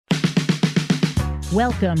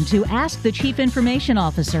Welcome to Ask the Chief Information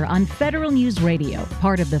Officer on Federal News Radio,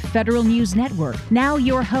 part of the Federal News Network. Now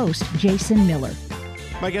your host, Jason Miller.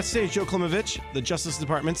 My guest today is Joe Klimavich, the Justice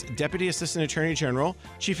Department's Deputy Assistant Attorney General,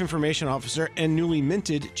 Chief Information Officer, and newly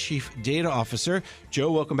minted Chief Data Officer. Joe,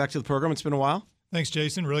 welcome back to the program. It's been a while. Thanks,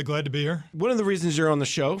 Jason. Really glad to be here. One of the reasons you're on the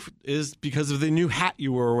show is because of the new hat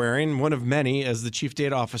you were wearing, one of many as the Chief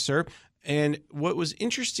Data Officer. And what was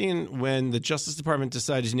interesting when the Justice Department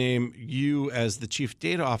decided to name you as the Chief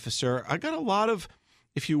Data Officer, I got a lot of,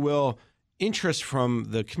 if you will, interest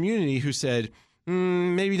from the community who said,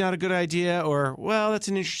 maybe not a good idea, or, well, that's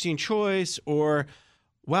an interesting choice, or,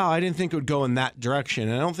 wow, I didn't think it would go in that direction.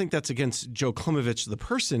 And I don't think that's against Joe Klimavich, the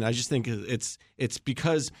person. I just think it's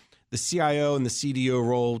because the CIO and the CDO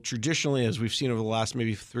role traditionally, as we've seen over the last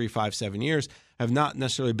maybe 3, 5, 7 years, have not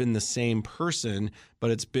necessarily been the same person,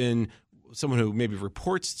 but it's been someone who maybe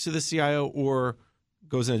reports to the CIO or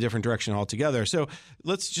goes in a different direction altogether. So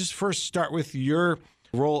let's just first start with your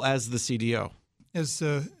role as the CDO. As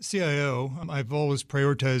CIO, I've always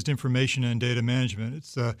prioritized information and data management.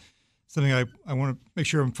 It's something I want to make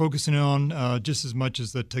sure I'm focusing on just as much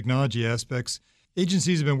as the technology aspects.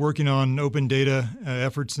 Agencies have been working on open data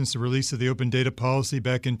efforts since the release of the Open Data Policy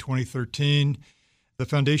back in 2013. The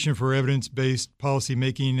Foundation for Evidence-Based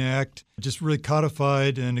Policymaking Act just really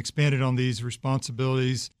codified and expanded on these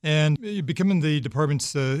responsibilities. And becoming the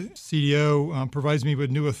department's CDO provides me with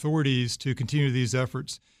new authorities to continue these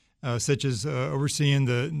efforts, such as overseeing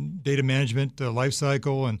the data management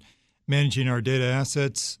lifecycle and managing our data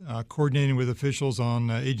assets, coordinating with officials on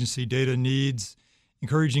agency data needs,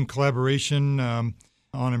 encouraging collaboration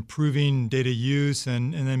on improving data use,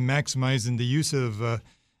 and then maximizing the use of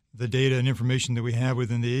the data and information that we have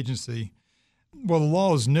within the agency. Well, the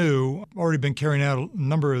law is new. I've already been carrying out a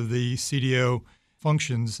number of the CDO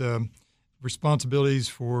functions, responsibilities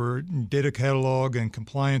for data catalog and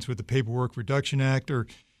compliance with the Paperwork Reduction Act are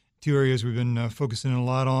two areas we've been focusing a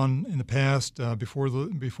lot on in the past before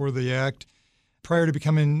the act. Prior to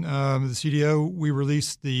becoming the CDO, we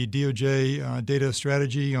released the DOJ data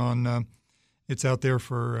strategy on it's out there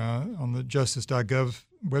for on the justice.gov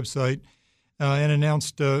website. And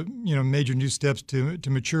announced, major new steps to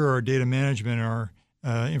mature our data management, our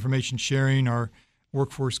information sharing, our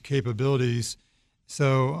workforce capabilities.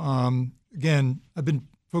 So, again, I've been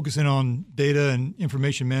focusing on data and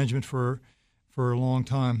information management for a long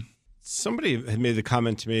time. Somebody had made the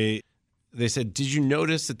comment to me. They said, did you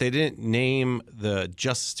notice that they didn't name the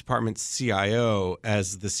Justice Department CIO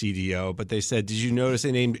as the CDO, but they said, did you notice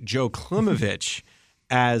they named Joe Klimavich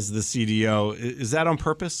as the CDO? Is that on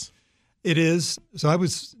purpose? It is. So I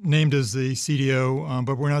was named as the CDO,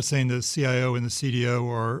 but we're not saying the CIO and the CDO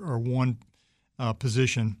are one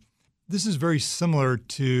position. This is very similar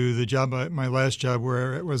to the job, my last job,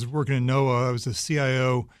 where I was working in NOAA. I was the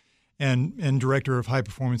CIO and director of high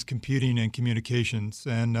performance computing and communications.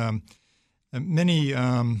 And many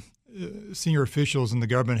senior officials in the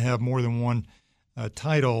government have more than one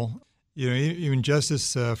title. Even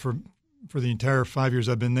Justice for the entire 5 years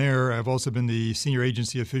I've been there, I've also been the senior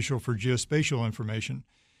agency official for geospatial information.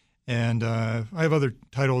 And I have other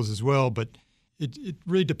titles as well, but it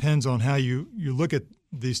really depends on how you look at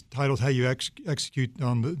these titles, how you execute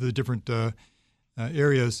on the different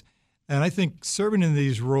areas. And I think serving in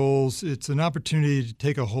these roles, it's an opportunity to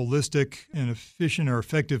take a holistic and efficient or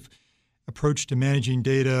effective approach to managing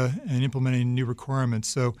data and implementing new requirements.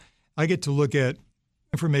 So I get to look at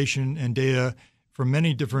information and data from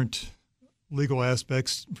many different legal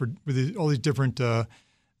aspects with all these different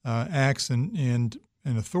acts and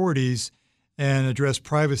authorities, and address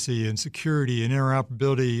privacy and security and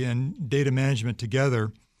interoperability and data management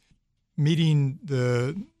together, meeting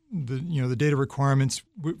the data requirements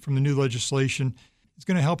from the new legislation. It's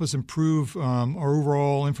going to help us improve our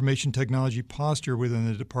overall information technology posture within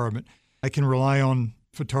the department. I can rely on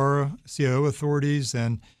FITARA CIO authorities,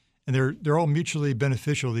 and they're all mutually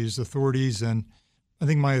beneficial, these authorities, and I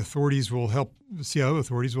think my authorities will help, the CIO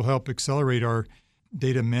authorities will help accelerate our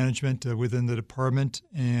data management within the department.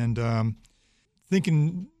 And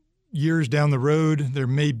thinking years down the road, there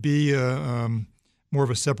may be more of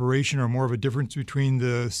a separation or more of a difference between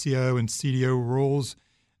the CIO and CDO roles.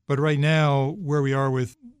 But right now, where we are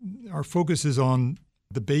with our focus is on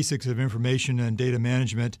the basics of information and data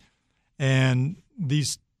management. And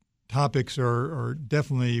these topics are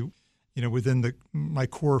definitely within my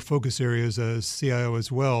core focus areas as CIO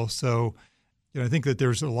as well. So, I think that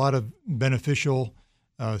there's a lot of beneficial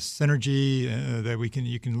synergy that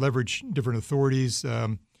you can leverage different authorities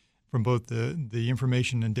from both the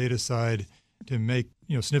information and data side to make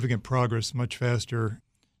significant progress much faster,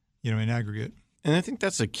 in aggregate. And I think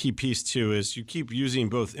that's a key piece too, is you keep using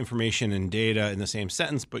both information and data in the same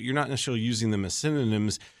sentence, but you're not necessarily using them as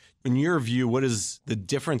synonyms. In your view, what is the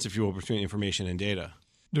difference, if you will, between information and data?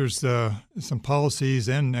 There's some policies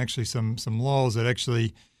and actually some laws that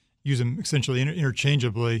actually use them essentially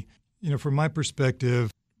interchangeably. From my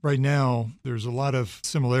perspective, right now, there's a lot of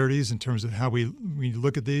similarities in terms of how we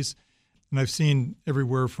look at these. And I've seen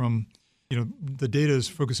everywhere from, the data is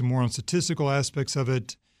focusing more on statistical aspects of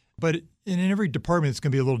it. But in every department, it's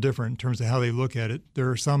going to be a little different in terms of how they look at it. There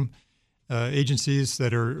are some agencies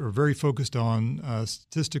that are very focused on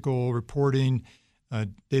statistical reporting,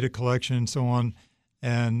 data collection, and so on.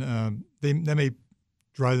 And that may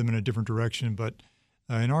drive them in a different direction. But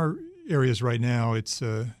in our areas right now,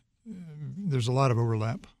 there's a lot of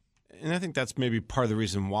overlap. And I think that's maybe part of the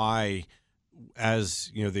reason why,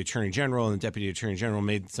 as the Attorney General and the Deputy Attorney General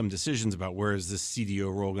made some decisions about where is this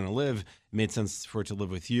CDO role going to live, it made sense for it to live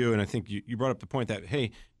with you. And I think you brought up the point that,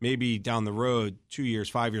 hey, maybe down the road, 2 years,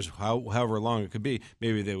 5 years, however long it could be,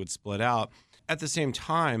 maybe they would split out. At the same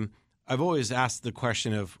time, I've always asked the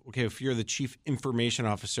question of, okay, if you're the Chief Information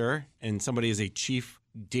Officer and somebody is a Chief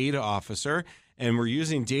Data Officer, and we're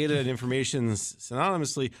using data and information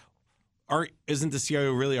synonymously, isn't the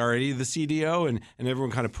CIO really already the CDO? And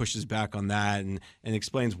everyone kind of pushes back on that and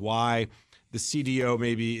explains why the CDO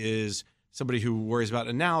maybe is somebody who worries about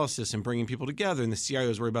analysis and bringing people together, and the CIO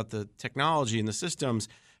is worried about the technology and the systems.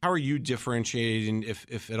 How are you differentiating,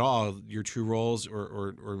 if at all, your two roles,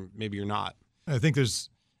 or maybe you're not? I think there's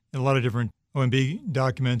a lot of different OMB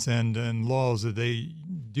documents and laws that they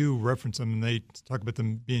do reference them, and they talk about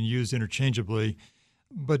them being used interchangeably.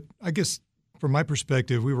 But I guess from my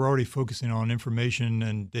perspective, we were already focusing on information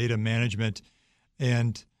and data management,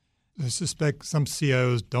 and I suspect some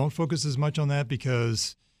CIOs don't focus as much on that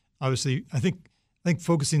because obviously I think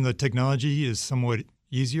focusing on the technology is somewhat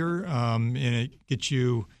easier, and it gets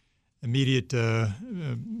you immediate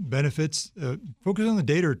benefits. Focusing on the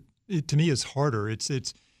data, to me, is harder.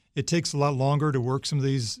 It takes a lot longer to work some of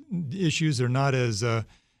these issues. They're not as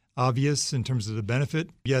obvious in terms of the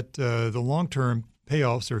benefit, yet the long-term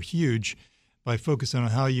payoffs are huge by focusing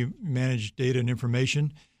on how you manage data and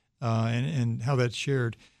information and how that's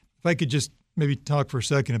shared. If I could just maybe talk for a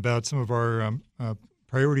second about some of our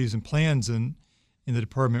priorities and plans in the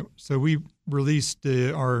department. So we released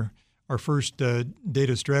our first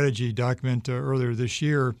data strategy document earlier this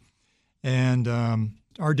year, and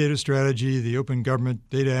our data strategy, the Open Government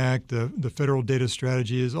Data Act, the federal data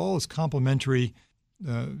strategy is all as complementary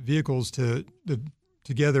vehicles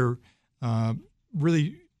together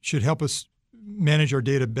really should help us manage our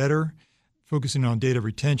data better, focusing on data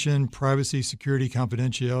retention, privacy, security,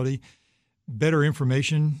 confidentiality, better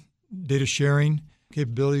information, data sharing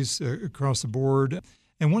capabilities across the board.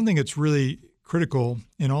 And one thing that's really critical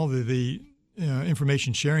in all the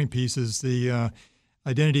information sharing pieces, the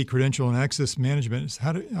identity, credential, and access management is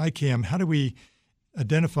ICAM, how do we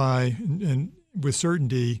identify and with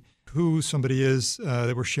certainty who somebody is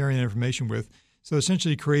that we're sharing that information with? So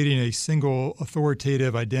essentially creating a single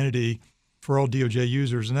authoritative identity for all DOJ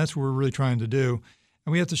users, and that's what we're really trying to do.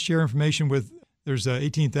 And we have to share information with, there's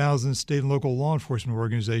 18,000 state and local law enforcement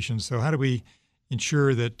organizations. So how do we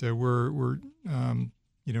ensure that we're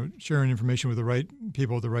sharing information with the right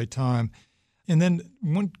people at the right time? And then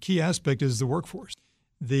one key aspect is the workforce.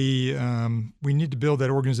 We need to build that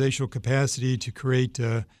organizational capacity to create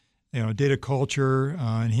data culture,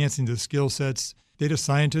 enhancing the skill sets. Data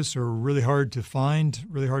scientists are really hard to find,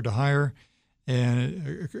 really hard to hire,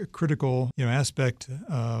 and a critical aspect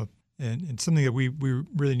and something that we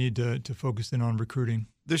really need to focus in on recruiting.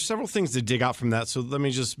 There's several things to dig out from that, so let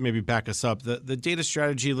me just maybe back us up. The data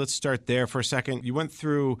strategy, let's start there for a second. You went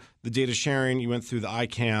through the data sharing, you went through the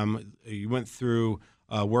ICAM, you went through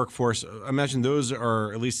workforce. I imagine those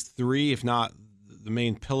are at least three, if not the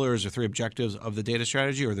main pillars or three objectives of the data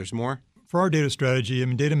strategy, or there's more? For our data strategy,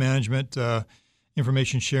 data management,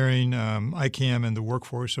 information sharing, ICAM, and the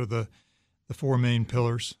workforce are the four main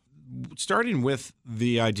pillars. Starting with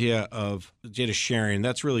the idea of data sharing,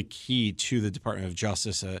 that's really key to the Department of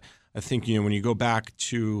Justice. I think, when you go back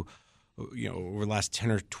to, over the last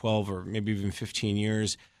 10 or 12 or maybe even 15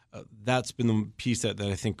 years, that's been the piece that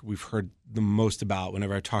I think we've heard the most about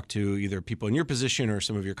whenever I talk to either people in your position or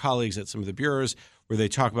some of your colleagues at some of the bureaus, where they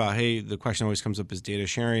talk about, hey, the question always comes up is data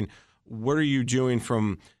sharing. What are you doing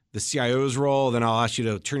from the CIO's role? Then I'll ask you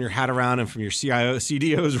to turn your hat around, and from your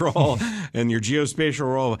CDO's role and your geospatial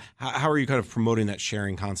role, how are you kind of promoting that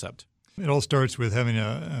sharing concept? It all starts with having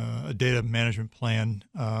a data management plan.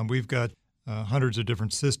 We've got hundreds of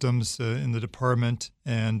different systems in the department,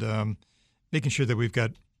 and making sure that we've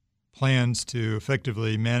got plans to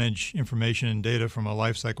effectively manage information and data from a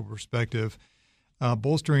lifecycle perspective,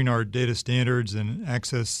 bolstering our data standards and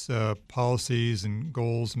access policies and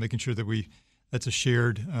goals, making sure that that's a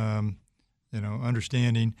shared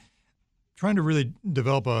understanding. Trying to really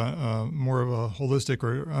develop a more of a holistic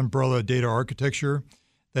or umbrella data architecture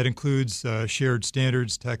that includes shared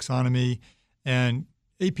standards, taxonomy, and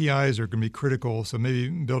APIs are going to be critical. So maybe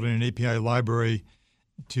building an API library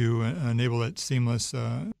to enable that seamless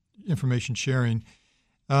information sharing.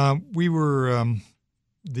 We were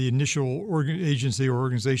the initial agency or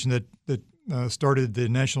organization that started the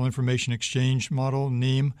National Information Exchange model,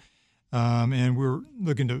 NIEM, and we're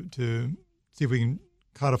looking to see if we can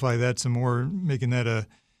codify that some more, making that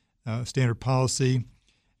a standard policy.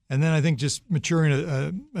 And then I think just maturing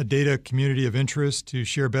a data community of interest to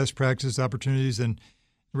share best practices, opportunities, and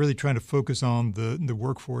really trying to focus on the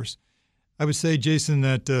workforce. I would say, Jason,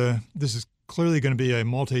 that this is clearly going to be a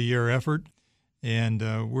multi-year effort, and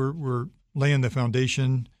we're laying the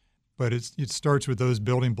foundation, but it starts with those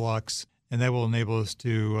building blocks, and that will enable us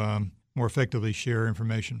to more effectively share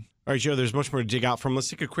information. All right, Joe, there's much more to dig out from. Let's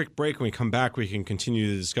take a quick break. When we come back, we can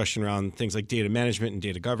continue the discussion around things like data management and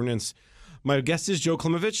data governance. My guest is Joe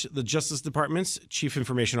Klimavicz, the Justice Department's Chief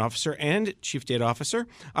Information Officer and Chief Data Officer.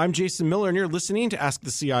 I'm Jason Miller, and you're listening to Ask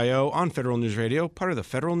the CIO on Federal News Radio, part of the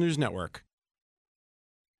Federal News Network.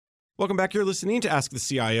 Welcome back. You're listening to Ask the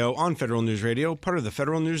CIO on Federal News Radio, part of the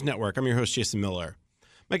Federal News Network. I'm your host, Jason Miller.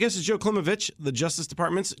 My guest is Joe Klimavicz, the Justice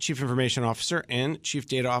Department's Chief Information Officer and Chief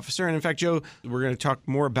Data Officer. And in fact, Joe, we're going to talk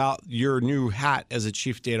more about your new hat as a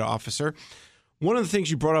Chief Data Officer. One of the things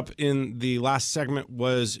you brought up in the last segment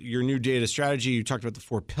was your new data strategy. You talked about the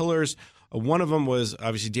 4 pillars. One of them was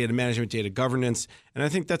obviously data management, data governance. And I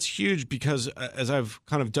think that's huge because as I've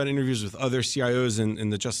kind of done interviews with other CIOs in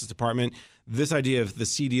the Justice Department, this idea of the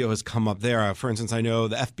CDO has come up there. For instance, I know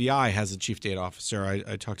the FBI has a chief data officer.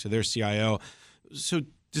 I talked to their CIO. So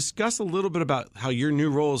discuss a little bit about how your new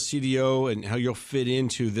role as CDO and how you'll fit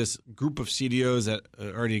into this group of CDOs that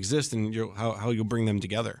already exist and how you'll bring them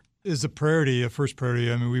together. Is a priority, a first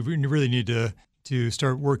priority. I mean, we really need to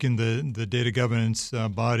start working the data governance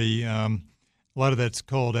body. A lot of that's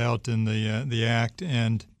called out in the Act,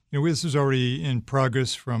 and this is already in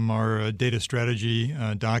progress from our data strategy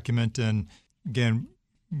document. And again,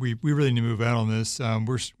 we really need to move out on this.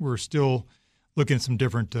 We're still looking at some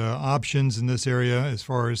different options in this area as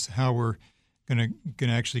far as how we're going to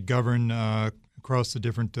actually govern across the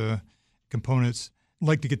different components. I'd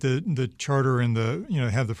like to get the charter and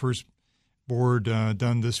have the first board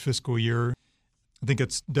done this fiscal year. I think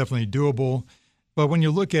it's definitely doable. But when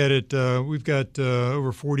you look at it, we've got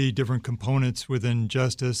over 40 different components within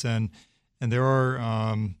Justice, and there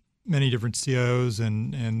are many different CIOs,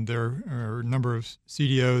 and there are a number of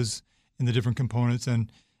CDOs in the different components.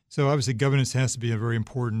 And so obviously governance has to be a very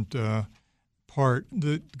important part.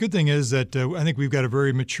 The good thing is that I think we've got a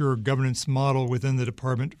very mature governance model within the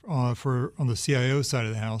department on the CIO side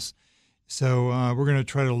of the house. So we're going to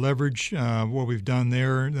try to leverage what we've done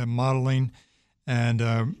there, the modeling,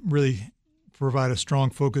 and really provide a strong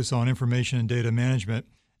focus on information and data management.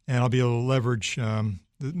 And I'll be able to leverage some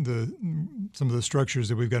of the structures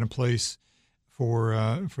that we've got in place for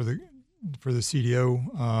the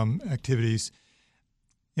CDO activities.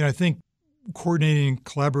 I think coordinating and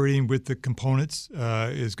collaborating with the components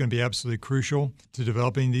is going to be absolutely crucial to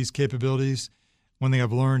developing these capabilities. One thing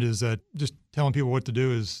I've learned is that just telling people what to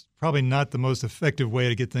do is probably not the most effective way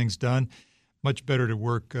to get things done. Much better to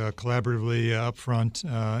work collaboratively up front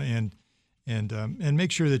and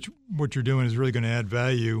make sure that what you're doing is really going to add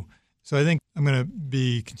value. So I think I'm going to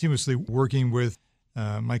be continuously working with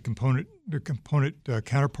my component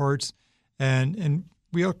counterparts, and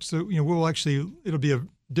we also it'll be a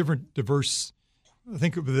diverse. I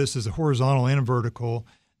think of this as a horizontal and a vertical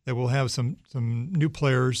that will have some new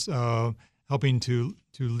players helping to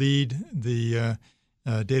lead the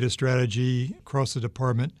data strategy across the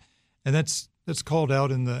department, and that's called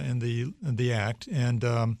out in the Act, and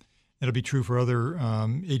it'll be true for other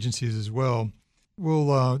agencies as well.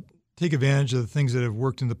 We'll take advantage of the things that have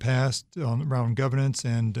worked in the past around governance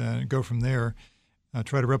and go from there.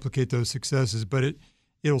 Try to replicate those successes, but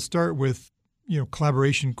it'll start with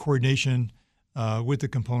collaboration, coordination with the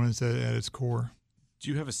components at its core. Do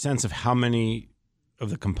you have a sense of how many of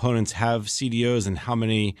the components have CDOs and how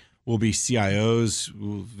many will be CIOs,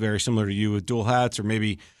 very similar to you with dual hats, or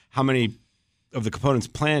maybe how many of the components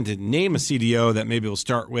plan to name a CDO that maybe will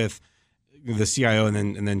start with the CIO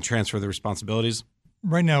and then transfer the responsibilities?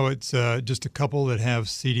 Right now, it's just a couple that have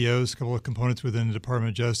CDOs, a couple of components within the Department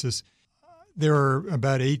of Justice. There are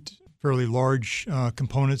about 8 fairly large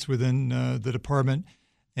components within the department.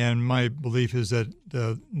 And my belief is that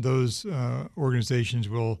those organizations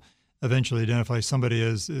will eventually identify somebody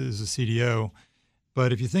as a CDO.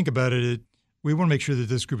 But if you think about it, we want to make sure that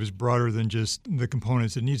this group is broader than just the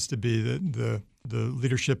components. It needs to be the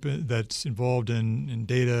leadership that's involved in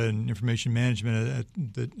data and information management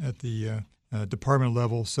at the department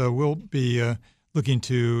level. So we'll be looking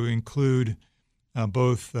to include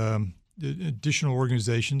both additional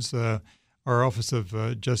organizations. Our Office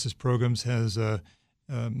of Justice Programs has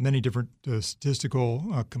many different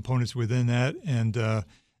statistical components within that, and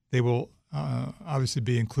they will obviously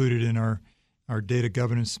be included in our data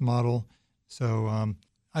governance model. So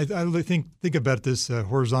I really think about this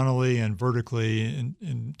horizontally and vertically,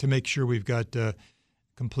 and to make sure we've got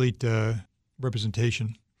complete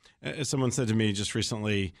representation. As someone said to me just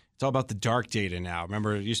recently, it's all about the dark data now.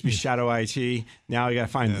 Remember, it used to be shadow IT. Now you got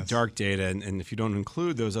to find the dark data. And if you don't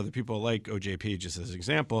include those other people like OJP, just as an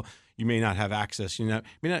example, you may not have access. You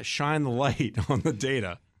may not shine the light on the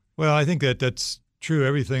data. Well, I think that's true.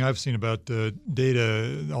 Everything I've seen about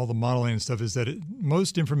data, all the modeling and stuff, is that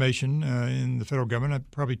most information in the federal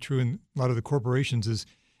government, probably true in a lot of the corporations,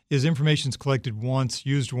 is information's collected once,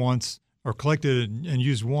 used once, or collected and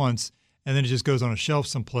used once, and then it just goes on a shelf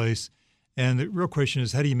someplace. And the real question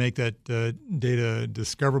is, how do you make that data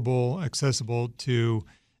discoverable, accessible to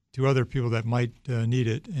other people that might need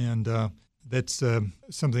it? And that's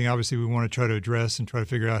something obviously we want to try to address and try to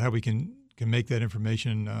figure out how we can make that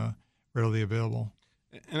information readily available.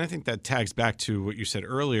 And I think that tags back to what you said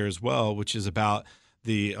earlier as well, which is about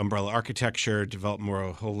the umbrella architecture, develop more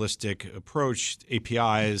a holistic approach,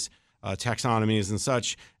 APIs, taxonomies and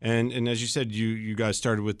such. And as you said, you guys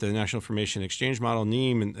started with the National Information Exchange Model,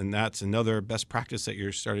 NIEM, and that's another best practice that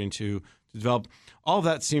you're starting to develop. All of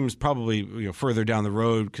that seems probably further down the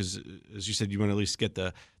road because, as you said, you want to at least get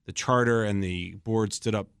the charter and the board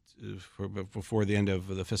stood up before the end of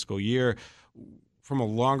the fiscal year. From a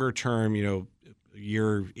longer term,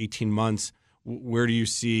 year, 18 months, where do you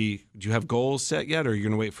you have goals set yet, or are you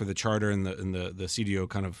going to wait for the charter and the CDO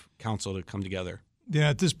kind of council to come together? Yeah,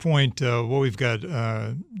 at this point, what we've got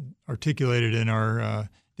articulated in our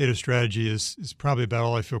data strategy is probably about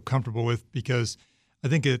all I feel comfortable with, because I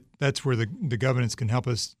think that's where the governance can help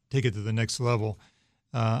us take it to the next level.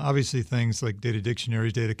 Obviously, things like data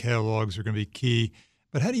dictionaries, data catalogs are going to be key,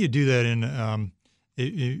 but how do you do that in an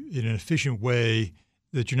efficient way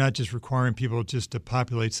that you're not just requiring people just to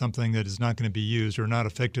populate something that is not going to be used or not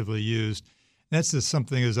effectively used? And that's just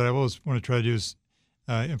something that I always want to try to do is,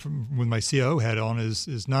 with my CIO hat on,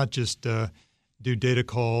 is not just do data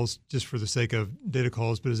calls just for the sake of data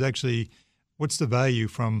calls, but is actually what's the value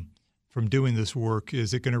from doing this work?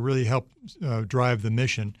 Is it going to really help drive the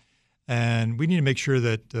mission? And we need to make sure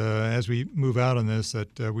that as we move out on this,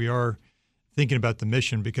 that we are thinking about the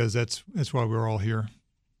mission, because that's why we're all here.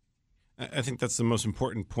 I think that's the most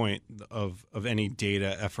important point of any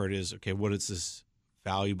data effort is, okay, what is this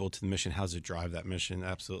valuable to the mission? How does it drive that mission?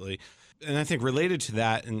 Absolutely. And I think related to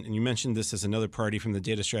that, and you mentioned this as another priority from the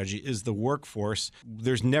data strategy, is the workforce.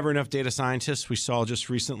 There's never enough data scientists. We saw just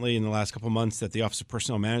recently in the last couple of months that the Office of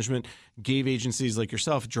Personnel Management gave agencies like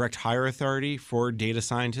yourself direct hire authority for data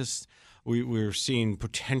scientists. We're seeing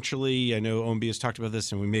potentially, I know OMB has talked about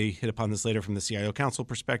this, and we may hit upon this later from the CIO Council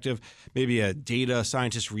perspective, maybe a data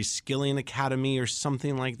scientist reskilling academy or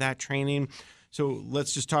something like that training. So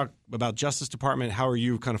let's just talk about Justice Department. How are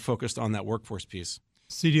you kind of focused on that workforce piece?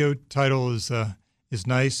 CDO title is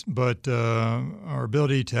nice, but our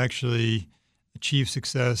ability to actually achieve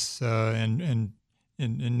success and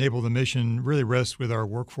enable the mission really rests with our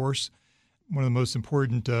workforce. One of the most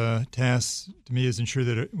important tasks to me is ensure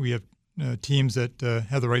that we have teams that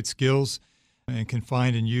have the right skills and can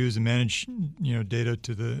find and use and manage data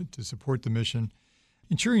to support the mission.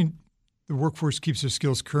 Ensuring the workforce keeps their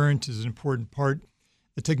skills current is an important part.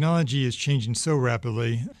 The technology is changing so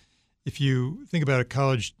rapidly. If you think about a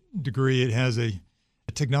college degree, it has a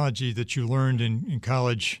technology that you learned in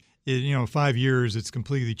college. In 5 years, it's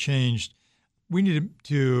completely changed. We need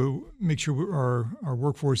to make sure our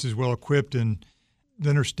workforce is well equipped and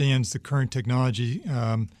understands the current technology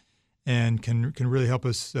and can really help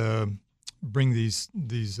us bring these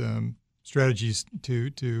strategies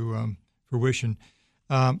to fruition.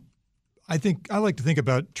 I like to think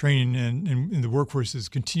about training and the workforce as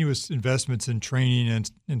continuous investments in training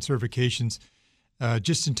and certifications,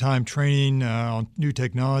 just-in-time training on new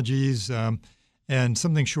technologies, and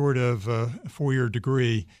something short of a 4-year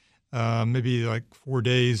degree, maybe like 4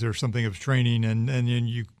 days or something of training, and then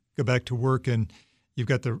you go back to work and you've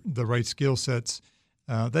got the right skill sets.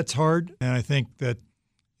 That's hard, and I think that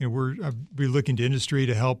we're looking to industry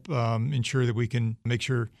to help ensure that we can make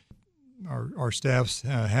sure our staffs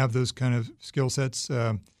have those kind of skill sets.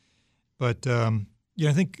 But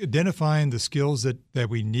I think identifying the skills that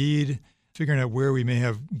we need, figuring out where we may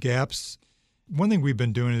have gaps. One thing we've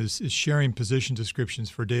been doing is sharing position descriptions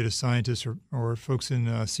for data scientists or folks in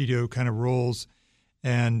CDO kind of roles,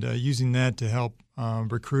 and using that to help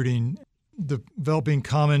recruiting, developing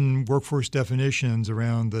common workforce definitions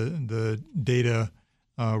around the data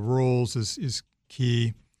roles is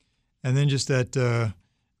key. And then just that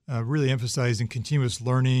really emphasizing continuous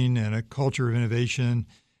learning and a culture of innovation.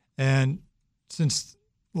 And since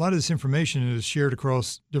a lot of this information is shared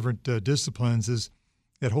across different disciplines, is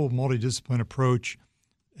that whole multidiscipline approach.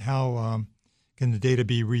 How can the data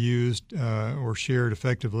be reused or shared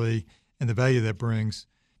effectively, and the value that brings?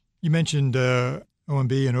 You mentioned OMB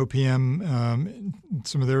and OPM,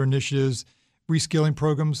 some of their initiatives, reskilling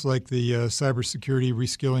programs like the Cybersecurity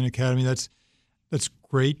Reskilling Academy. That's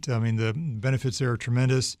great. I mean, the benefits there are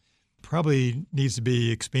tremendous. Probably needs to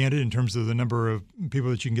be expanded in terms of the number of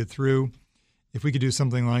people that you can get through. If we could do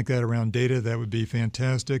something like that around data, that would be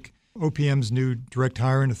fantastic. OPM's new direct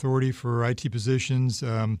hiring authority for IT positions,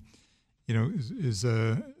 is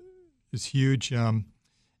huge.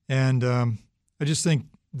 And I just think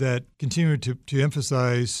that continuing to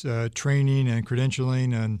emphasize training and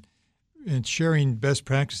credentialing and sharing best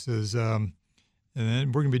practices, and we're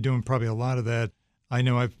going to be doing probably a lot of that. I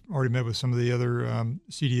know I've already met with some of the other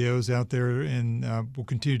CDOs out there, and we'll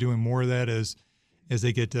continue doing more of that as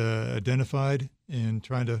they get identified, and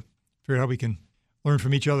trying to figure out how we can learn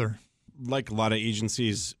from each other. Like a lot of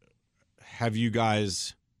agencies, have you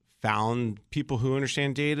guys found people who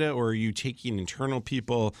understand data, or are you taking internal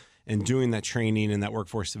people and doing that training and that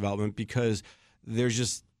workforce development because there's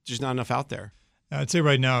just not enough out there? I'd say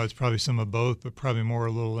right now it's probably some of both, but probably more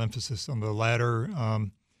a little emphasis on the latter.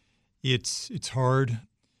 It's hard,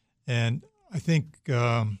 and I think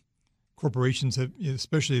corporations have,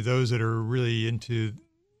 especially those that are really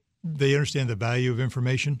they understand the value of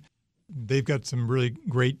information. They've got some really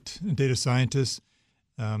great data scientists.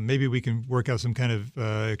 Maybe we can work out some kind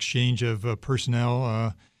of exchange of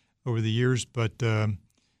personnel over the years, but I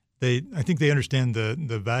think they understand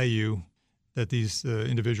the value that these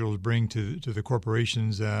individuals bring to the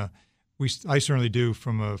corporations. I certainly do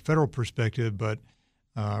from a federal perspective, but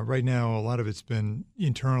right now a lot of it's been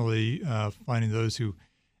internally finding those who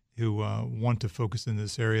want to focus in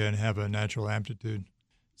this area and have a natural aptitude.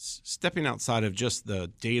 Stepping outside of just the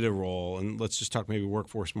data role, and let's just talk maybe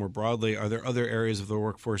workforce more broadly, are there other areas of the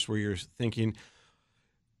workforce where you're thinking,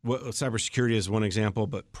 cybersecurity is one example,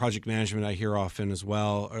 but project management I hear often as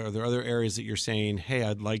well. Are there other areas that you're saying, hey,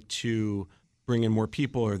 I'd like to bring in more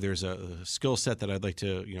people, or there's a skill set that I'd like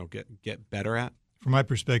to get better at? From my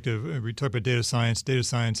perspective, we talk about data science. Data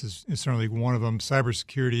science is certainly one of them.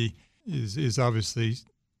 Cybersecurity is obviously,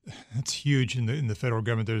 that's huge in the federal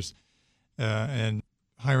government. There's and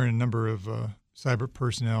hiring a number of cyber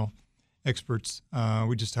personnel experts.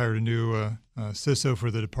 We just hired a new CISO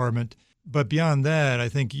for the department. But beyond that, I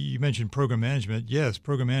think you mentioned program management. Yes,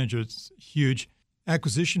 program management is huge.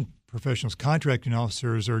 Acquisition professionals, contracting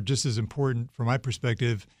officers are just as important from my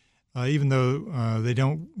perspective, even though they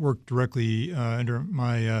don't work directly under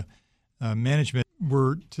my management.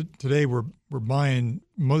 Today we're buying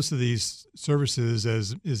most of these services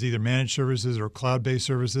as either managed services or cloud-based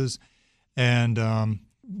services, and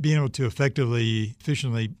being able to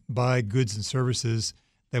efficiently buy goods and services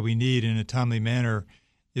that we need in a timely manner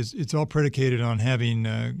it's all predicated on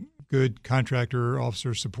having good contractor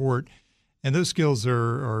officer support, and those skills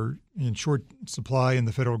are in short supply in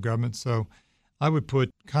the federal government. So I would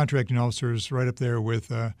put contracting officers right up there with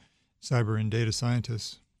cyber and data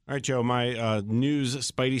scientists. All right, Joe, my news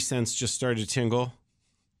spidey sense just started to tingle.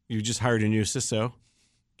 You just hired a new CISO.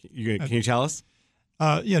 Can you tell us?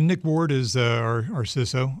 Nick Ward is our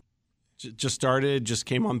CISO. Just started, just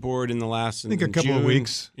came on board in the last, I think a couple of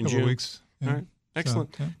weeks. Yeah. All right.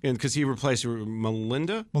 Excellent. So, and because he replaced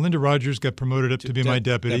Melinda? Melinda Rogers got promoted up to be my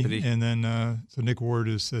deputy. And then so Nick Ward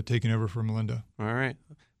is taking over for Melinda. All right.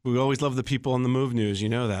 We always love the people on the move news. You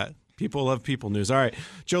know that. People love people news. All right.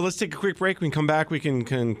 Joe, let's take a quick break. When we come back, we can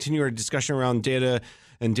continue our discussion around data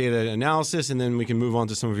and data analysis, and then we can move on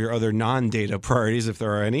to some of your other non-data priorities if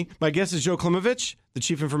there are any. My guest is Joe Klimovich, the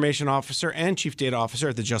Chief Information Officer and Chief Data Officer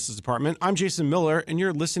at the Justice Department. I'm Jason Miller, and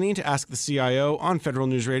you're listening to Ask the CIO on Federal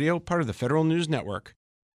News Radio, part of the Federal News Network.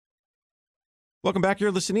 Welcome back.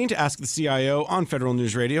 You're listening to Ask the CIO on Federal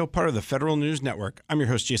News Radio, part of the Federal News Network. I'm your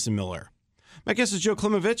host, Jason Miller. My guest is Joe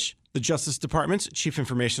Klimovich, the Justice Department's Chief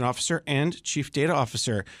Information Officer and Chief Data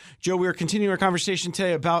Officer. Joe, we are continuing our conversation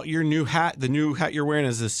today about your new hat, the new hat you're wearing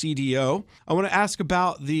as a CDO. I want to ask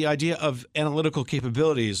about the idea of analytical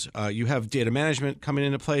capabilities. You have data management coming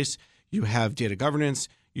into place. You have data governance.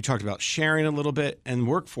 You talked about sharing a little bit and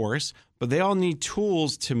workforce, but they all need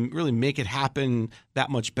tools to really make it happen that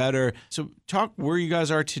much better. So talk where you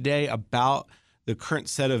guys are today about the current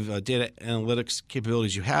set of data analytics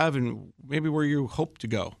capabilities you have and maybe where you hope to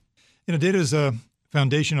go. Data is a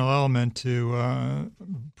foundational element to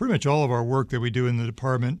pretty much all of our work that we do in the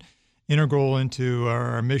department, integral into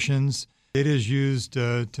our missions. Data is used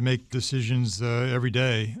to make decisions every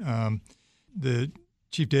day. The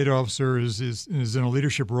Chief Data Officer is in a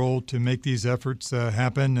leadership role to make these efforts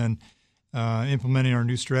happen and implementing our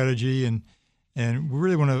new strategy. And we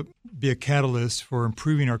really want to be a catalyst for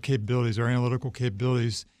improving our capabilities, our analytical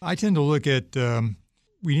capabilities. I tend to look at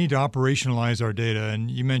we need to operationalize our data.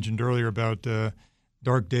 And you mentioned earlier about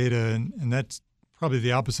dark data, and that's probably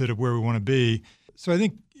the opposite of where we want to be. So I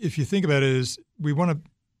think if you think about it, is we want to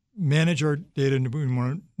manage our data, and we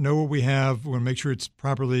want to know what we have. We want to make sure it's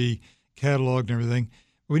properly cataloged and everything.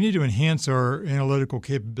 We need to enhance our analytical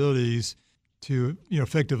capabilities to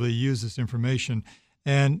effectively use this information.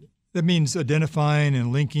 And that means identifying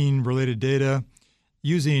and linking related data,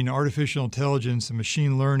 using artificial intelligence and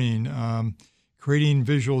machine learning, creating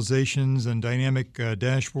visualizations and dynamic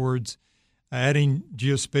dashboards, adding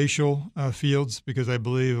geospatial fields, because I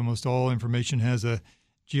believe almost all information has a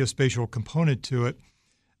geospatial component to it,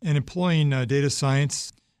 and employing data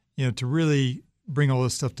science, to really bring all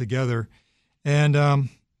this stuff together. And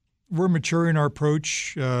we're maturing our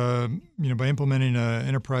approach, by implementing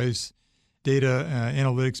enterprise data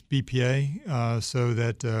analytics BPA, so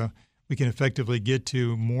that we can effectively get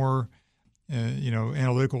to more,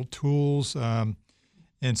 analytical tools and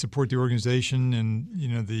support the organization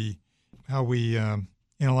and how we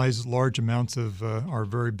analyze large amounts of our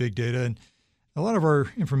very big data. And a lot of our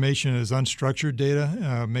information is unstructured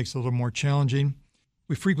data, makes it a little more challenging.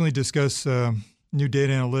 We frequently discuss new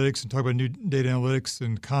data analytics and talk about new data analytics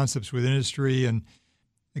and concepts with industry. And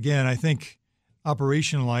again, I think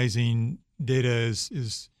operationalizing data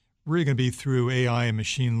is really going to be through AI and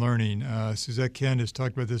machine learning. Suzette Kent has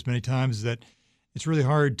talked about this many times, is that it's really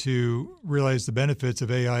hard to realize the benefits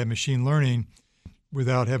of AI and machine learning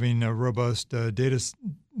without having a robust data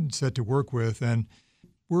set to work with. And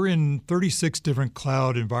we're in 36 different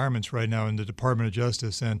cloud environments right now in the Department of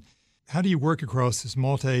Justice. And how do you work across this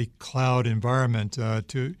multi-cloud environment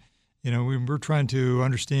we're trying to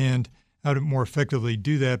understand how to more effectively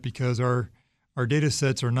do that, because our data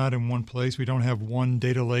sets are not in one place. We don't have one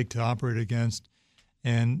data lake to operate against.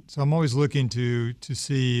 And so I'm always looking to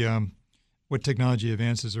see what technology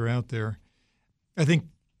advances are out there. I think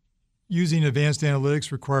using advanced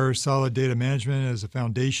analytics requires solid data management as a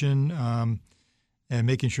foundation, and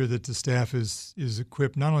making sure that the staff is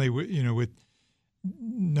equipped not only with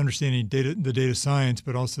understanding the data science,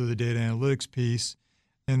 but also the data analytics piece,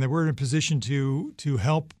 and that we're in a position to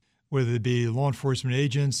help, whether it be law enforcement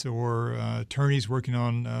agents or attorneys working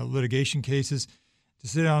on litigation cases, to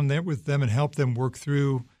sit down there with them and help them work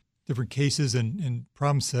through different cases and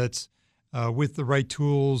problem sets with the right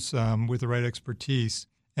tools, with the right expertise.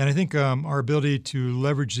 And I think our ability to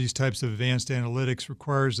leverage these types of advanced analytics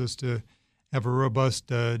requires us to have a robust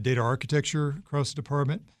data architecture across the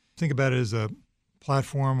department. Think about it as a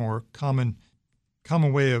platform or common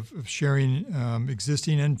way of sharing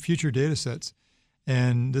existing and future data sets.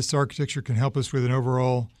 And this architecture can help us with an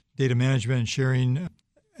overall data management and sharing.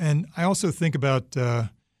 And I also think about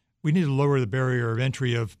we need to lower the barrier of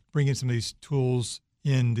entry of bringing some of these tools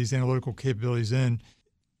in, these analytical capabilities in.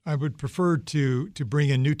 I would prefer to bring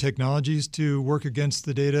in new technologies to work against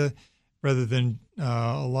the data rather than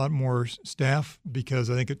a lot more staff,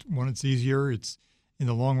 because I think it's easier. It's in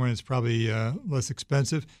the long run, it's probably less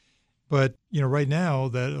expensive. But right now,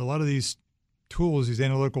 that a lot of these tools, these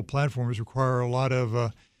analytical platforms, require a lot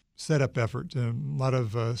of setup effort, a lot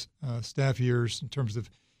of staff years in terms of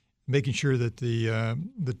making sure that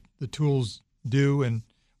the tools do and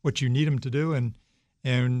what you need them to do, and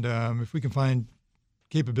if we can find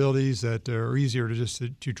capabilities that are easier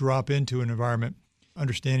to drop into an environment,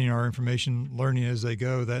 understanding our information, learning as they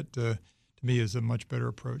go, that to me is a much better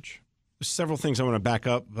approach. Several things I want to back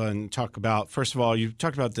up and talk about. First of all, you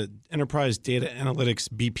talked about the Enterprise Data Analytics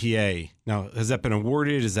BPA. Now, has that been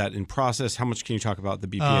awarded? Is that in process? How much can you talk about the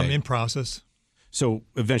BPA? In process. So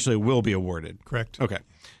eventually it will be awarded? Correct. Okay.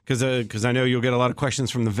 Because I know you'll get a lot of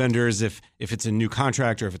questions from the vendors if it's a new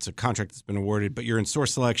contract or if it's a contract that's been awarded, but you're in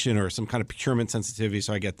source selection or some kind of procurement sensitivity,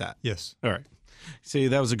 so I get that. Yes. All right. See,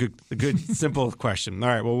 that was a good, simple question. All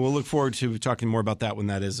right. Well, we'll look forward to talking more about that when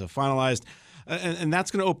that is finalized. And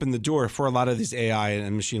that's going to open the door for a lot of these AI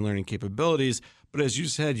and machine learning capabilities. But as you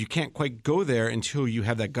said, you can't quite go there until you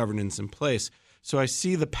have that governance in place. So I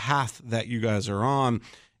see the path that you guys are on.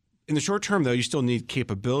 In the short term, though, you still need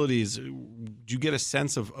capabilities. Do you get a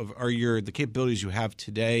sense of the capabilities you have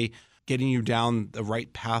today getting you down the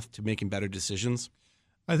right path to making better decisions?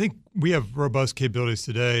 I think we have robust capabilities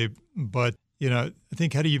today, but I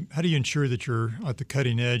think how do you ensure that you're at the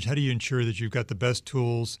cutting edge? How do you ensure that you've got the best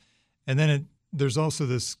tools? And then there's also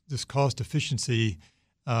this cost efficiency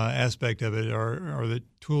aspect of it. Are the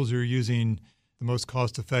tools you're using the most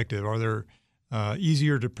cost effective? Are there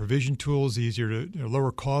easier to provision tools, easier to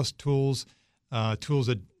lower cost tools, tools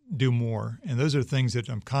that do more? And those are things that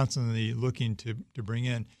I'm constantly looking to bring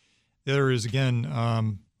in. The other is, again,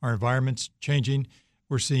 our environment's changing.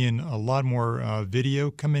 We're seeing a lot more video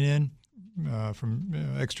coming in from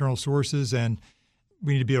external sources, and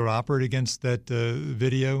we need to be able to operate against that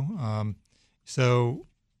video. So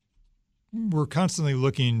we're constantly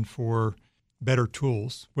looking for better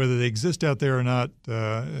tools. Whether they exist out there or not,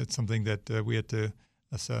 it's something that we have to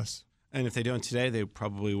assess. And if they don't today, they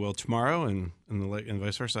probably will tomorrow, and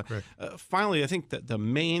vice versa. Finally, I think that the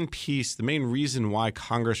main reason why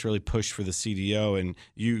Congress really pushed for the CDO, and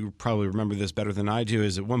you probably remember this better than I do,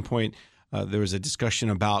 is at one point there was a discussion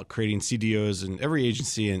about creating CDOs in every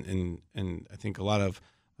agency, and I think a lot of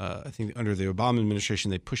under the Obama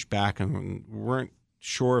administration they pushed back and weren't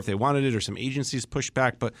sure if they wanted it, or some agencies pushed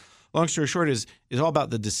back, but long story short is all about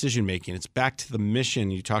the decision making. It's back to the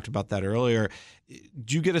mission. You talked about that earlier.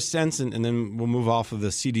 Do you get a sense, and then we'll move off of the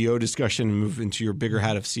CDO discussion and move into your bigger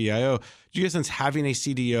hat of CIO, do you get a sense having a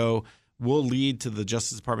CDO will lead to the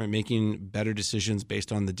Justice Department making better decisions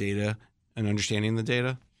based on the data and understanding the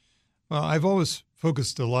data? Well, I've always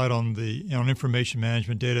focused a lot on on information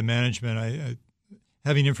management, data management.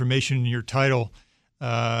 Having information in your title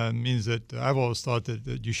means that I've always thought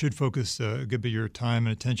that you should focus a good bit of your time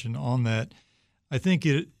and attention on that. I think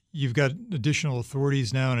you've got additional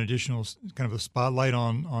authorities now and additional kind of a spotlight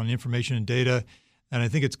on information and data, and I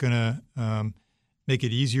think it's going to make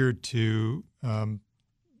it easier to,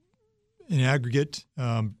 in aggregate,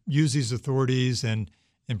 use these authorities and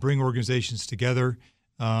bring organizations together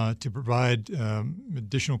to provide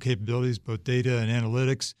additional capabilities, both data and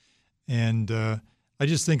analytics. And I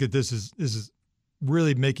just think that this is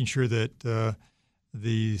really making sure that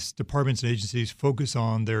these departments and agencies focus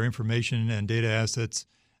on their information and data assets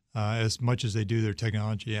as much as they do their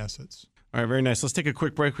technology assets. All right, very nice. Let's take a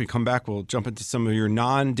quick break. When we come back, we'll jump into some of your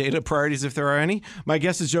non-data priorities, if there are any. My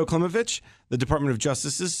guest is Joe Klimovich, the Department of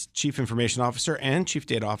Justice's Chief Information Officer and Chief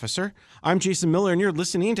Data Officer. I'm Jason Miller, and you're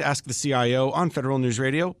listening to Ask the CIO on Federal News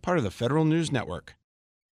Radio, part of the Federal News Network.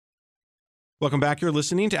 Welcome back. You're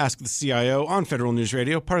listening to Ask the CIO on Federal News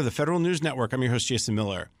Radio, part of the Federal News Network. I'm your host, Jason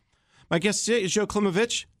Miller. My guest today is Joe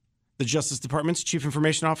Klimovich, the Justice Department's Chief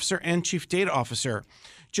Information Officer and Chief Data Officer.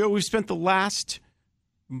 Joe, we've spent the last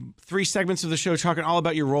 3 segments of the show talking all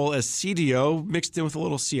about your role as CDO, mixed in with a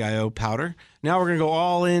little CIO powder. Now we're going to go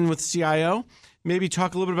all in with CIO. Maybe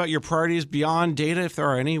talk a little bit about your priorities beyond data, if there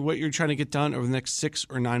are any, what you're trying to get done over the next 6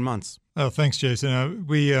 or 9 months. Oh, thanks, Jason.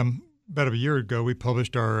 We about a year ago, we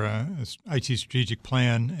published our IT strategic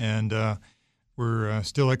plan, and we're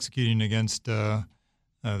still executing against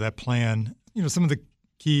that plan. Some of the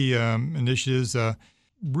key initiatives,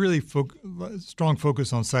 really strong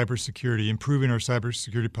focus on cybersecurity, improving our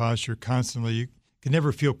cybersecurity posture constantly. You can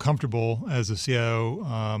never feel comfortable as a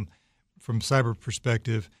CIO from cyber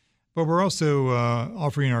perspective, but we're also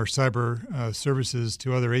offering our cyber services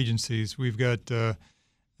to other agencies. We've got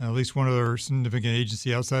at least one other significant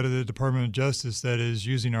agency outside of the Department of Justice that is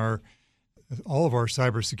using all of our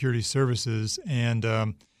cybersecurity services, and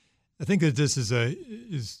I think that this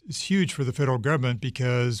is huge for the federal government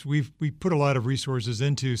because we put a lot of resources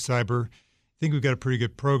into cyber. I think we've got a pretty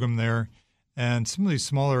good program there, and some of these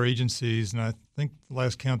smaller agencies, and I think the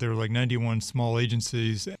last count there were like 91 small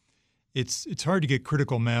agencies. It's hard to get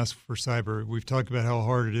critical mass for cyber. We've talked about how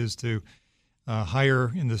hard it is to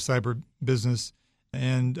hire in the cyber business.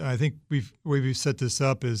 And I think the way we've set this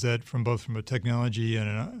up is that from a technology and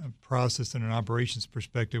a process and an operations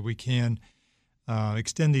perspective, we can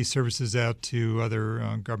extend these services out to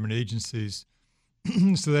other government agencies.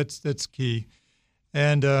 So that's key.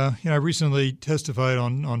 And I recently testified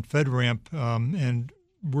on FedRAMP, and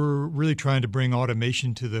we're really trying to bring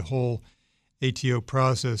automation to the whole ATO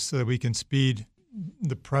process so that we can speed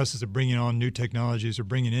the process of bringing on new technologies or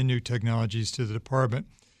bringing in new technologies to the department.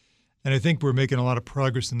 And I think we're making a lot of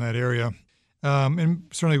progress in that area. And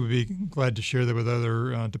certainly would be glad to share that with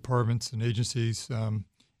other departments and agencies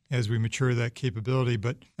as we mature that capability.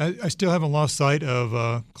 But I still haven't lost sight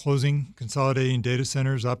of closing, consolidating data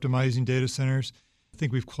centers, optimizing data centers. I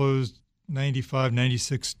think we've closed 95,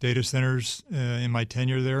 96 data centers in my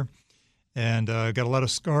tenure there, and got a lot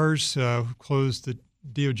of scars. Closed the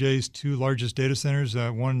DOJ's two largest data centers,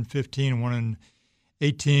 one in 15 and one in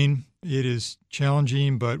 18. It is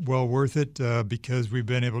challenging, but well worth it because we've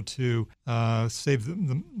been able to save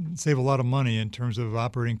a lot of money in terms of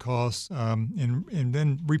operating costs, and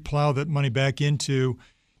then replow that money back into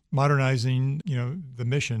modernizing, the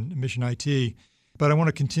mission IT. But I want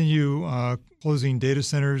to continue closing data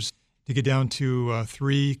centers to get down to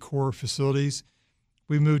 3 core facilities.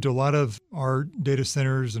 We moved a lot of our data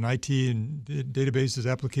centers and IT and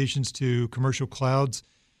databases applications to commercial clouds.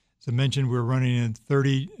 As I mentioned, we're running in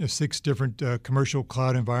 36 different commercial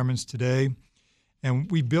cloud environments today.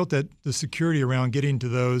 And we built the security around getting to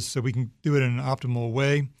those so we can do it in an optimal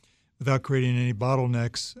way without creating any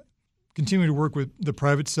bottlenecks. Continue to work with the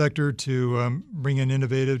private sector to bring in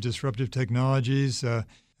innovative, disruptive technologies.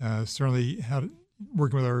 Certainly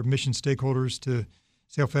working with our mission stakeholders to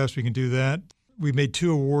see how fast we can do that. We made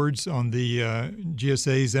 2 awards on the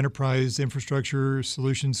GSA's Enterprise Infrastructure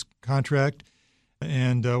Solutions contract.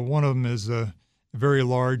 And one of them is a very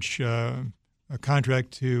large a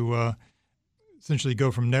contract to essentially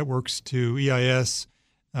go from networks to EIS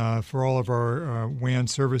for all of our WAN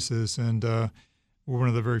services. And we're one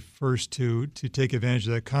of the very first to take advantage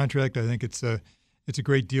of that contract. I think it's a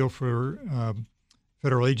great deal for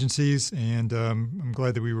federal agencies, and I'm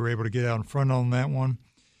glad that we were able to get out in front on that one.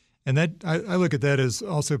 And that I look at that as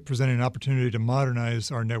also presenting an opportunity to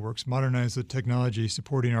modernize our networks, modernize the technology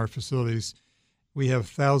supporting our facilities. We have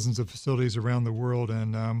thousands of facilities around the world,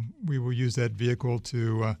 and we will use that vehicle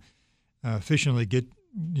to efficiently get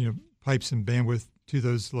pipes and bandwidth to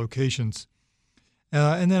those locations.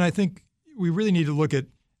 And then I think we really need to look at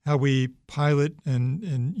how we pilot,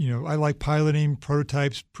 and I like piloting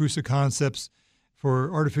prototypes, proofs of concepts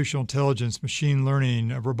for artificial intelligence, machine learning,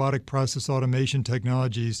 robotic process automation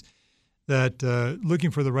technologies, that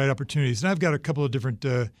looking for the right opportunities. And I've got a couple of different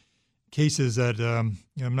cases that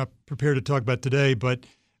I'm not prepared to talk about today, but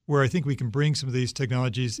where I think we can bring some of these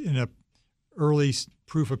technologies in a early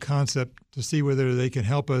proof of concept to see whether they can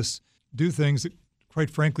help us do things that,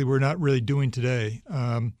 quite frankly, we're not really doing today.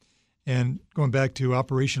 And going back to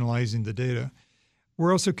operationalizing the data.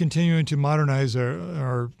 We're also continuing to modernize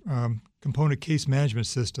our component case management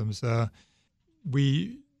systems. Law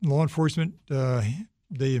enforcement,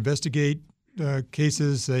 they investigate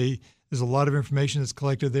cases. There's a lot of information that's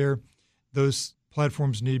collected there. Those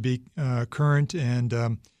platforms need to be current,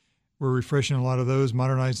 and we're refreshing a lot of those,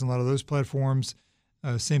 modernizing a lot of those platforms.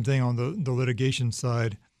 Same thing on the litigation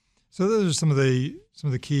side. So those are some of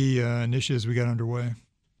the key initiatives we got underway.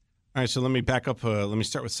 All right, so let me back up. Let me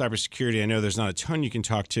start with cybersecurity. I know there's not a ton you can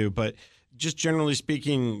talk to, but just generally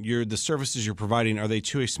speaking, the services you're providing, are they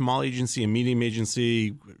to a small agency, a medium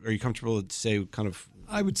agency? Are you comfortable to say kind of?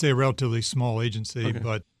 I would say a relatively small agency,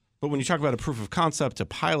 okay. But when you talk about a proof of concept, a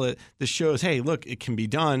pilot, this shows, hey, look, it can be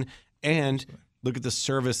done, and look at the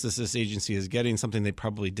service this agency is getting, something they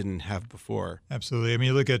probably didn't have before. Absolutely. I mean,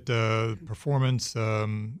 you look at performance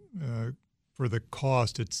for the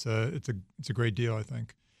cost. It's a great deal, I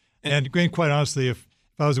think. And quite honestly, if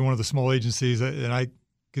I was in one of the small agencies and I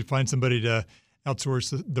could find somebody to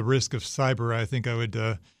outsource the risk of cyber, I think I would,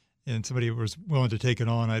 and somebody was willing to take it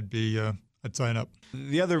on, I'd sign up.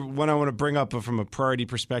 The other one I want to bring up from a priority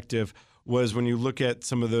perspective was when you look at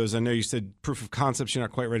some of those, I know you said proof of concepts, you're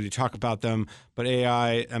not quite ready to talk about them, but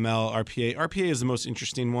AI, ML, RPA. RPA is the most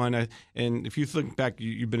interesting one. And if you think back,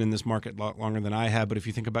 you've been in this market a lot longer than I have, but if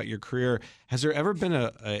you think about your career, has there ever been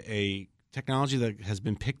a technology that has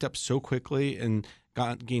been picked up so quickly and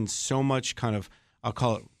gained so much kind of, I'll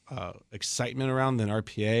call it excitement around than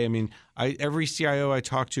RPA? I mean, every CIO I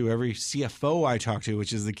talk to, every CFO I talk to,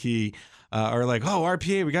 which is the key, are like, oh,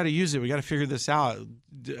 RPA, we got to use it. We got to figure this out.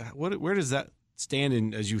 Where does that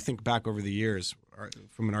stand as you think back over the years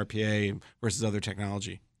from an RPA versus other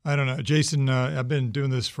technology? I don't know. Jason, I've been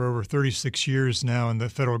doing this for over 36 years now in the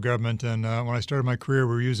federal government. And when I started my career,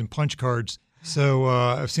 we were using punch cards. So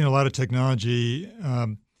I've seen a lot of technology.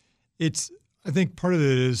 I think part of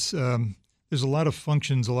it is there's a lot of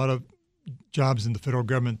functions, a lot of jobs in the federal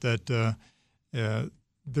government that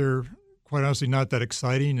they're quite honestly not that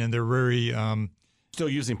exciting, and they're very still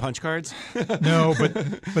using punch cards. No,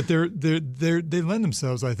 but they lend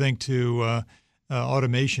themselves, I think, to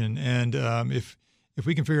automation. And if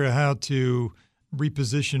we can figure out how to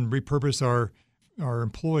repurpose our our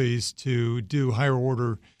employees to do higher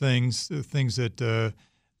order things that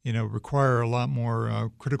require a lot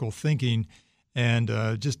more critical thinking, and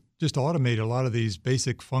just automate a lot of these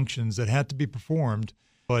basic functions that had to be performed.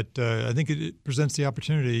 But I think it presents the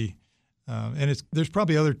opportunity, and there's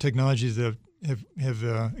probably other technologies that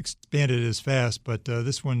have expanded as fast, but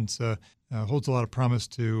this one's holds a lot of promise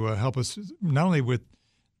to help us not only with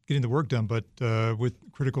getting the work done, but with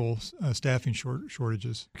critical staffing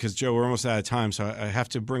shortages. Because, Joe, we're almost out of time, so I have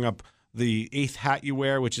to bring up the eighth hat you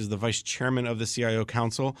wear, which is the vice chairman of the CIO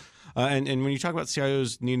Council. And when you talk about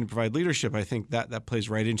CIOs needing to provide leadership, I think that plays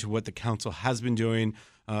right into what the council has been doing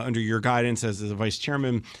under your guidance as the vice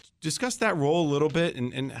chairman. Discuss that role a little bit,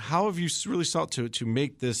 and how have you really sought to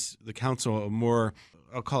make the council a more,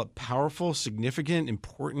 I'll call it, powerful, significant,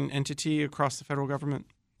 important entity across the federal government?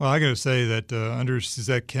 Well, I got to say that under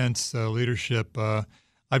Suzette Kent's leadership,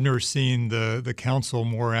 I've never seen the council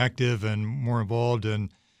more active and more involved,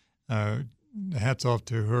 and hats off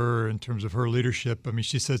to her in terms of her leadership. I mean,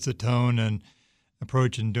 she sets the tone and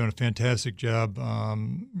approach and doing a fantastic job,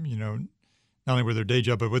 not only with her day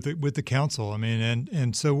job, but with the council. I mean,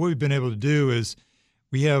 and so what we've been able to do is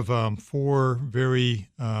we have 4 very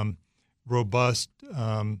robust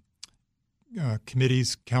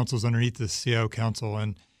committees, councils underneath the CIO Council,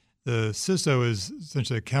 and the CISO is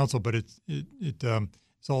essentially a council, but it's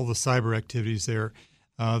all the cyber activities there.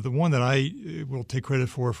 The one that I will take credit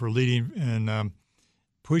for leading and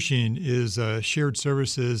pushing is shared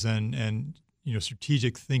services and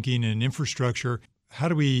strategic thinking and infrastructure. How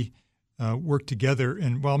do we work together?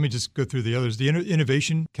 And let me just go through the others. The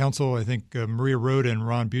Innovation Council, I think Maria Rhoda and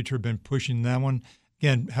Ron Buter have been pushing that one.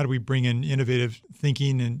 Again, how do we bring in innovative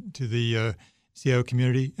thinking into the CIO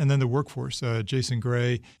community? And then the workforce, Jason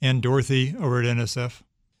Gray and Dorothy over at NSF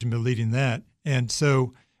have been leading that. And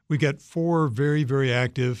so we've got 4 very, very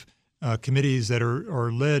active committees that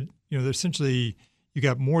are led. They're essentially, you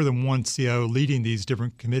got more than one CIO leading these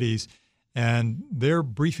different committees, and they're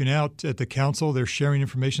briefing out at the council. They're sharing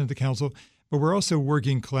information at the council, but we're also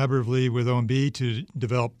working collaboratively with OMB to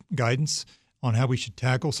develop guidance on how we should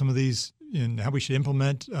tackle some of these and how we should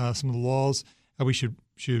implement some of the laws, how we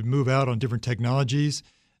should move out on different technologies,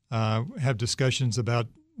 have discussions about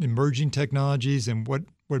emerging technologies and what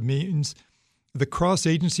it means. The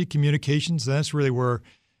cross-agency communications, that's really where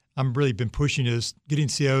I'm really been pushing, is getting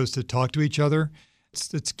CIOs to talk to each other.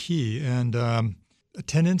 It's key. And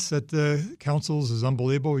attendance at the councils is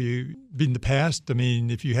unbelievable. In the past, I mean,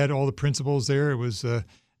 if you had all the principals there, it was a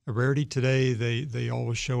rarity. Today, they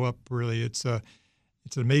always show up. Really, it's an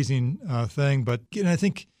amazing thing. But I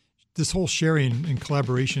think this whole sharing and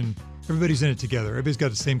collaboration, everybody's in it together. Everybody's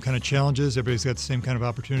got the same kind of challenges. Everybody's got the same kind of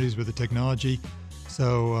opportunities with the technology.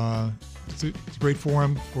 So it's a great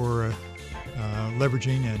forum for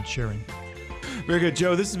leveraging and sharing. Very good,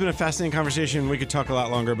 Joe. This has been a fascinating conversation. We could talk a lot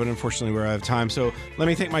longer, but unfortunately we're out of time. So let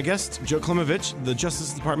me thank my guest, Joe Klimovich, the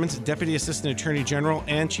Justice Department's Deputy Assistant Attorney General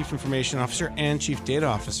and Chief Information Officer and Chief Data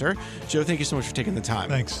Officer. Joe, thank you so much for taking the time.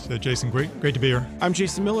 Thanks, Jason. Great to be here. I'm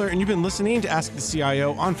Jason Miller, and you've been listening to Ask the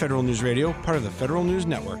CIO on Federal News Radio, part of the Federal News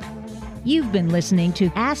Network. You've been listening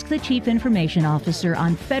to Ask the Chief Information Officer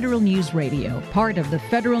on Federal News Radio, part of the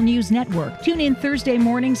Federal News Network. Tune in Thursday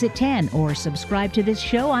mornings at 10 or subscribe to this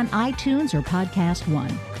show on iTunes or Podcast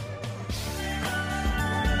One.